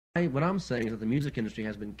what I'm saying is that the music industry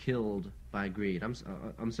has been killed by greed.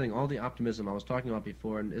 I'm saying all the optimism I was talking about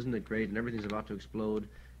before, and isn't it great, and everything's about to explode,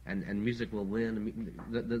 and music will win.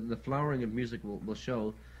 The flowering of music will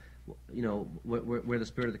show, where the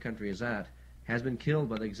spirit of the country is at, has been killed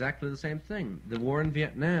by exactly the same thing. The war in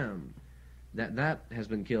Vietnam, that has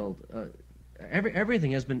been killed.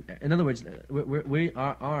 Everything has been. In other words, we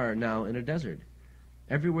are now in a desert.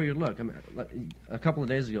 Everywhere you look. I mean, a couple of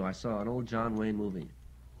days ago, I saw an old John Wayne movie.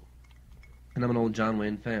 And I'm an old John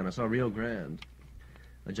Wayne fan. I saw Rio Grande,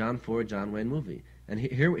 a John Ford, John Wayne movie. And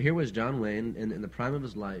here was John Wayne in the prime of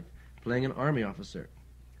his life, playing an army officer.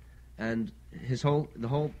 And the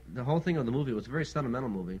whole thing of the movie was a very sentimental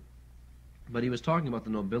movie, but he was talking about the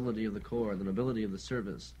nobility of the Corps, the nobility of the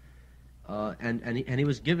service, and he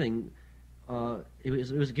was giving he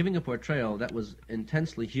was giving a portrayal that was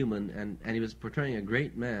intensely human, and he was portraying a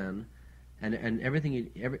great man. And everything,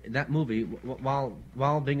 that movie,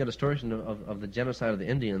 while being a distortion of the genocide of the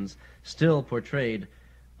Indians, still portrayed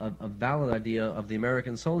a valid idea of the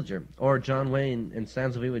American soldier. Or John Wayne in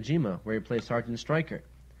Sands of Iwo Jima, where he plays Sergeant Stryker,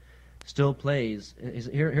 still plays.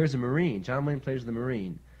 Here's a Marine. John Wayne plays the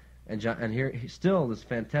Marine, and here still this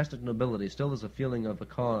fantastic nobility. Still there's a feeling of a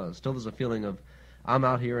cause. Still there's a feeling of I'm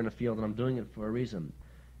out here in the field and I'm doing it for a reason.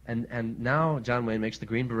 And now John Wayne makes the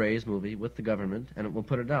Green Berets movie with the government, and it will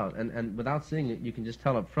put it out. And without seeing it, you can just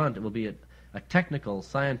tell up front it will be a technical,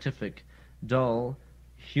 scientific, dull,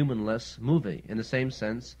 humanless movie in the same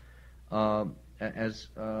sense as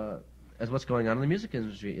what's going on in the music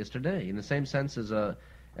industry is today. In the same sense as the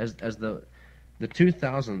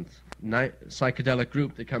 2000th psychedelic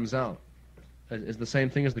group that comes out is the same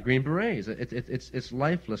thing as the Green Berets. It's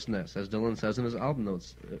lifelessness, as Dylan says in his album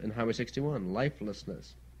notes in Highway 61.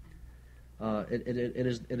 Lifelessness.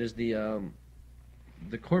 It is the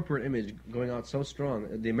corporate image going out so strong,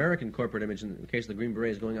 the American corporate image in the case of the Green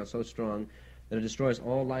Berets going out so strong that it destroys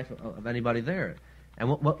all life of anybody there. And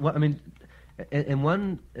what I mean, in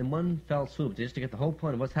one fell swoop, just to get the whole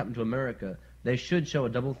point of what's happened to America, they should show a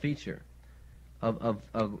double feature of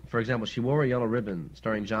for example, She Wore a Yellow Ribbon,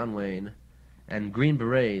 starring John Wayne, and Green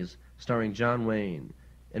Berets, starring John Wayne.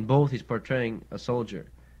 In both, he's portraying a soldier.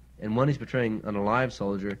 In one, he's portraying an alive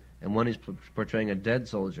soldier, and one, he's portraying a dead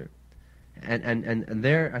soldier. And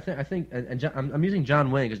there, I think, I'm using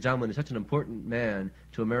John Wayne because John Wayne is such an important man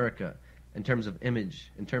to America in terms of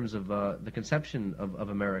image, in terms of the conception of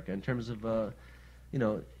America, in terms of,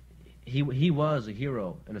 he was a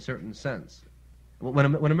hero in a certain sense.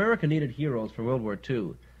 When America needed heroes for World War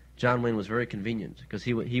II, John Wayne was very convenient because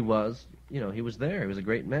he was there. He was a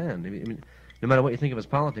great man. I mean, no matter what you think of his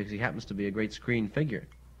politics, he happens to be a great screen figure.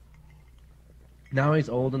 Now he's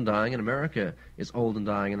old and dying, and America is old and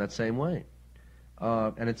dying in that same way.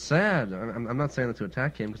 And it's sad. I'm not saying that to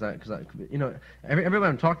attack him because everybody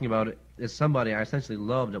I'm talking about is somebody I essentially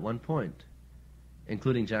loved at one point,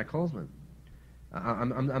 including Jack Holzman.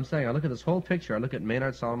 I'm saying I look at this whole picture. I look at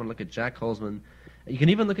Maynard Solomon. I look at Jack Holzman. You can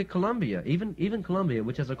even look at Columbia. Even Columbia,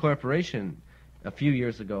 which as a corporation a few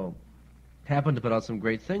years ago happened to put out some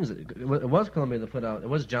great things. It was Columbia that put out. It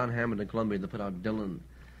was John Hammond and Columbia that put out Dylan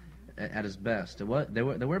at his best. They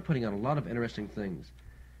were putting out a lot of interesting things.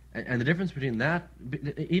 And the difference between that,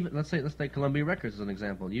 even let's take Columbia Records as an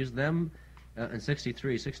example. Use them in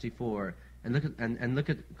 '63, '64, and look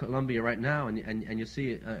at Columbia right now, and you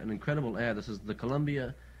see an incredible ad. This is the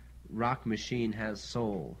Columbia rock machine has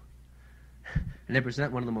soul, and they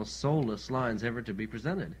present one of the most soulless lines ever to be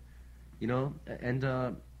presented. And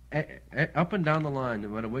up and down the line, no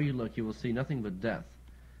matter where you look, you will see nothing but death.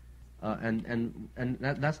 And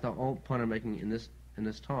that's the whole point I'm making in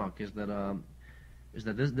this talk is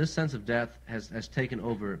that this sense of death has taken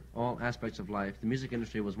over all aspects of life. The music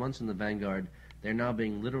industry was once in the vanguard. They're now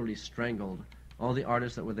being literally strangled. All the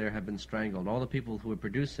artists that were there have been strangled. All the people who were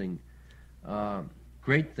producing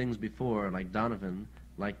great things before, like Donovan,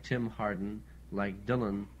 like Tim Hardin, like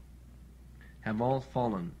Dylan, have all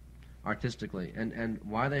fallen artistically. And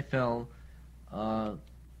why they fell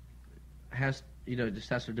just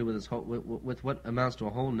has to do with this whole with what amounts to a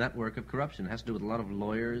whole network of corruption. It has to do with a lot of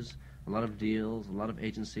lawyers, a lot of deals, a lot of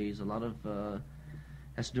agencies, a lot of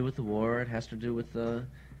has to do with the war. It has to do with the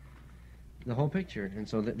whole picture. And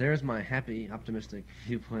so there's my happy, optimistic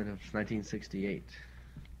viewpoint of 1968.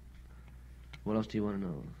 What else do you want to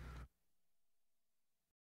know?